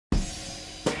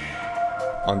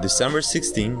On December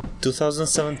 16,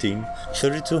 2017,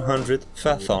 3200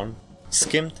 Phaethon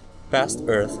skimmed past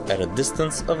Earth at a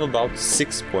distance of about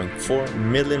 6.4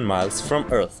 million miles from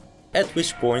Earth, at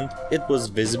which point it was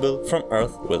visible from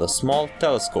Earth with a small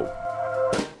telescope.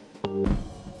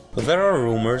 There are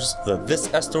rumors that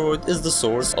this asteroid is the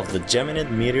source of the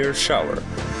Geminid meteor shower.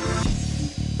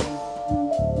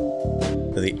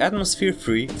 The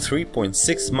atmosphere-free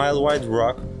 3.6-mile-wide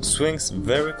rock swings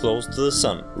very close to the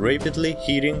Sun, rapidly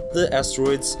heating the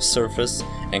asteroid's surface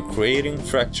and creating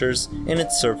fractures in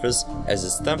its surface as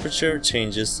its temperature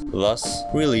changes, thus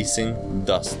releasing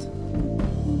dust.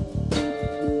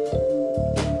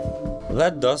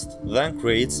 That dust then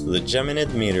creates the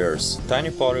Geminid meteors, tiny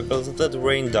particles that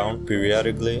rain down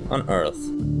periodically on Earth.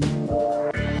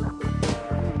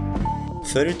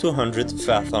 3200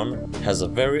 Phaethon has a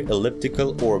very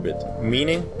elliptical orbit,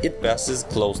 meaning it passes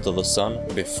close to the Sun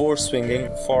before swinging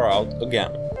far out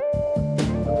again.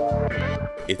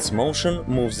 Its motion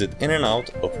moves it in and out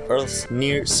of Earth's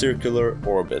near-circular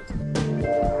orbit.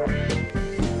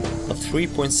 A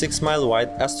 3.6-mile-wide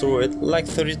asteroid like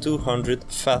 3200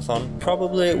 Phaethon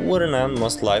probably wouldn't end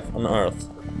much life on Earth,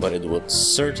 but it would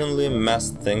certainly mess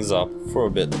things up for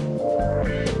a bit.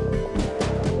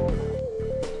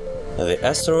 The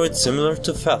asteroid, similar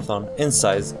to Phaethon in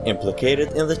size,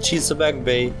 implicated in the Chesapeake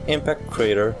Bay impact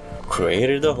crater,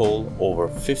 created a hole over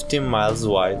 50 miles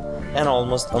wide and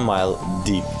almost a mile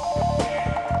deep.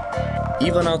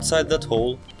 Even outside that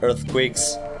hole,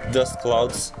 earthquakes, dust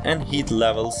clouds and heat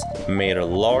levels made a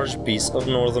large piece of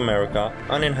North America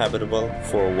uninhabitable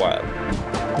for a while.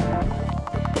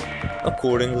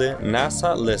 Accordingly,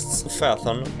 NASA lists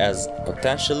Phaethon as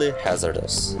potentially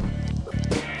hazardous.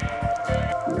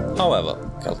 However,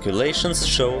 calculations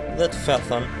show that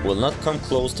Phaethon will not come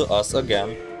close to us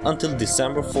again until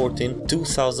December 14,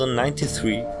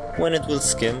 2093, when it will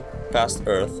skim past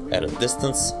Earth at a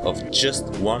distance of just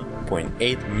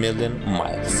 1.8 million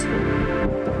miles.